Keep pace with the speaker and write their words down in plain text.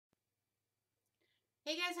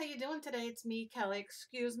Hey guys, how you doing today? It's me, Kelly.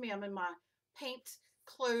 Excuse me, I'm in my paint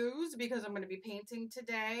clothes because I'm going to be painting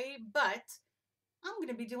today, but I'm going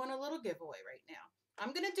to be doing a little giveaway right now.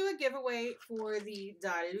 I'm going to do a giveaway for the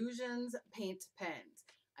Dilutions paint pens.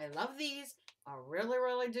 I love these. I really,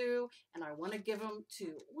 really do, and I want to give them to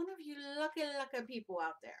one of you lucky, lucky people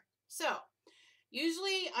out there. So,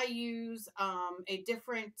 usually I use a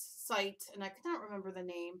different site, and I cannot remember the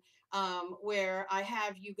name, where I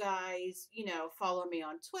have you guys, follow me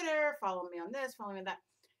on Twitter, follow me on this, follow me on that.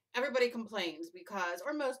 Everybody complains because,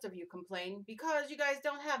 or most of you complain because you guys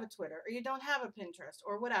don't have a Twitter or you don't have a Pinterest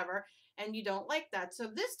or whatever, and you don't like that. So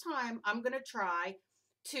this time I'm going to try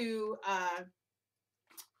to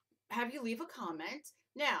have you leave a comment.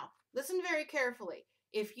 Now, listen very carefully.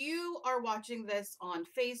 If you are watching this on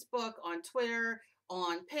Facebook, on Twitter,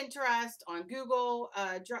 on Pinterest, on Google,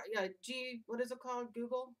 what is it called?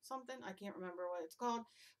 Google something? I can't remember what it's called.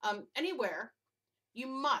 Anywhere, you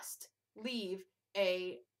must leave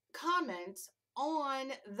a comment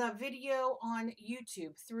on the video on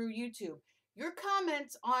YouTube through YouTube. Your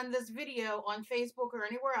comments on this video on Facebook or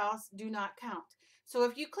anywhere else do not count. So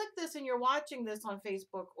if you click this and you're watching this on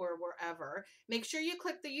Facebook or wherever, make sure you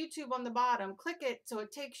click the YouTube on the bottom. Click it so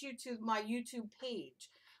it takes you to my YouTube page,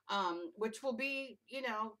 which will be,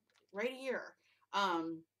 right here.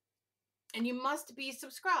 And you must be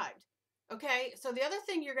subscribed. Okay, so the other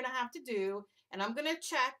thing you're going to have to do, and I'm going to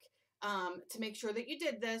check to make sure that you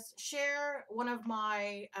did this, share one of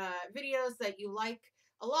my videos that you like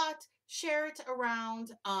a lot, share it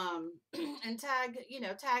around, and tag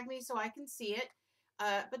me so I can see it.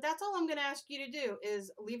 But that's all I'm going to ask you to do is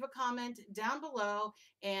leave a comment down below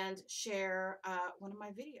and share one of my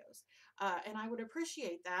videos. And I would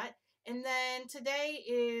appreciate that. And then today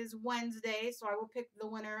is Wednesday, so I will pick the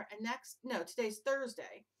winner today's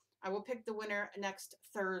Thursday. I will pick the winner next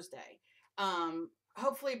Thursday.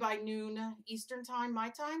 Hopefully by noon Eastern time, my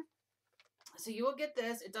time. So you will get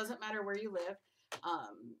this. It doesn't matter where you live.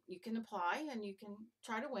 You can apply and you can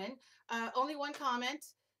try to win. Only one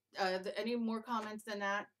comment. Any more comments than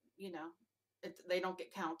that, they don't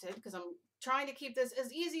get counted because I'm trying to keep this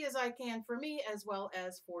as easy as I can for me as well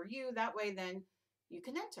as for you. That way, then you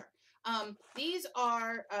can enter. These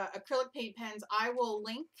are acrylic paint pens. I will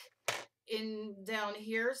link in down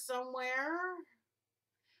here somewhere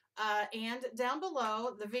and down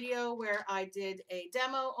below the video where I did a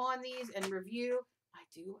demo on these and review. I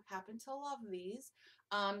do happen to love these.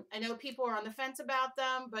 I know people are on the fence about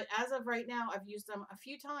them, but as of right now, I've used them a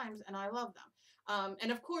few times and I love them.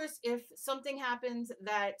 And of course, if something happens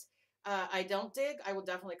that I don't dig, I will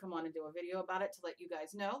definitely come on and do a video about it to let you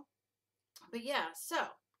guys know. But yeah,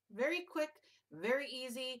 so very quick, very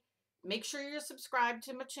easy. Make sure you're subscribed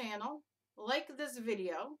to my channel, like this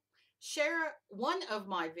video, share one of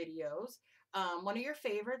my videos, one of your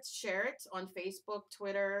favorites, share it on Facebook,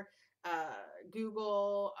 Twitter,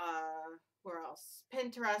 Google, where else?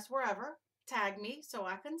 Pinterest, wherever. Tag me so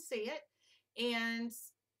I can see it. And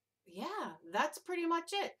yeah, that's pretty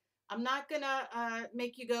much it. I'm not going to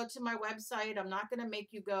make you go to my website. I'm not going to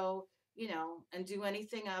make you go, and do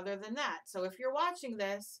anything other than that. So if you're watching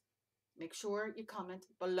this, make sure you comment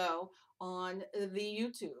below on the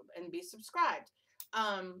YouTube and be subscribed.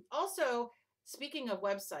 Also, speaking of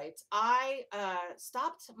websites, I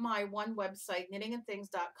stopped my one website,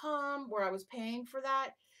 knittingnthings.com, where I was paying for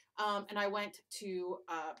that, and I went to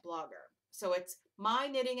Blogger. So it's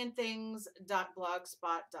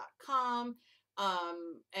myknittingnthings.blogspot.com.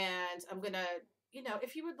 And I'm going to,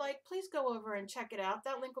 if you would like, please go over and check it out.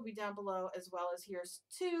 That link will be down below as well as here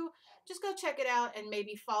too. Just go check it out and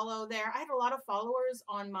maybe follow there. I have a lot of followers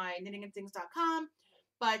on my knittingnthings.com,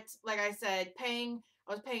 but like I said, I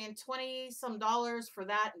was paying $20 some for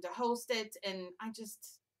that and to host it, and I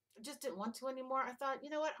just didn't want to anymore. I thought, you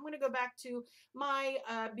know what, I'm going to go back to my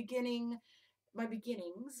beginnings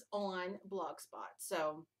on Blogspot.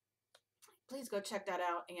 So please go check that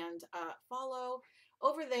out and follow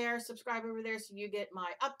over there, subscribe over there so you get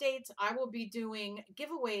my updates. I will be doing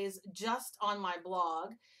giveaways just on my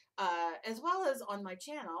blog as well as on my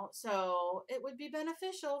channel. So it would be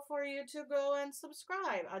beneficial for you to go and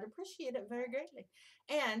subscribe. I'd appreciate it very greatly.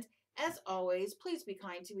 And as always, please be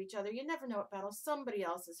kind to each other. You never know what battle somebody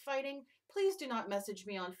else is fighting. Please do not message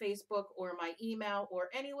me on Facebook or my email or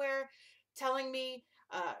anywhere telling me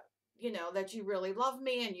that you really love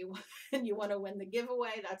me and you and you want to win the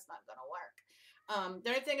giveaway. That's not going to work. The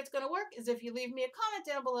only thing that's going to work is if you leave me a comment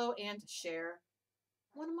down below and share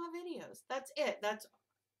one of my videos. That's it. That's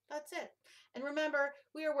it. And remember,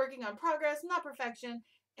 we are working on progress, not perfection.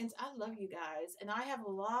 And I love you guys. And I have a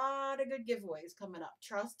lot of good giveaways coming up.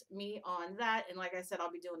 Trust me on that. And like I said,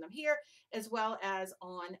 I'll be doing them here as well as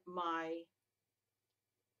on my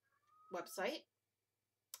website.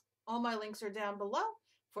 All my links are down below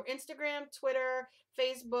for Instagram, Twitter,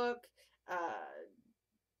 Facebook.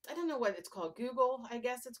 I don't know what it's called. Google, I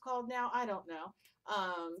guess it's called now. I don't know.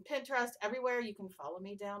 Pinterest, everywhere. You can follow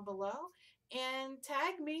me down below and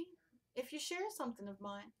tag me if you share something of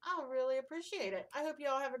mine. I'll really appreciate it. I hope you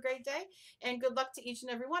all have a great day and good luck to each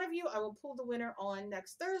and every one of you. I will pull the winner on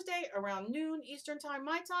next Thursday around noon Eastern time,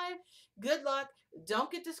 my time. Good luck.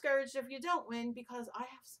 Don't get discouraged if you don't win because I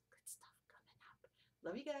have some good stuff coming up.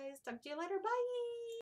 Love you guys. Talk to you later. Bye.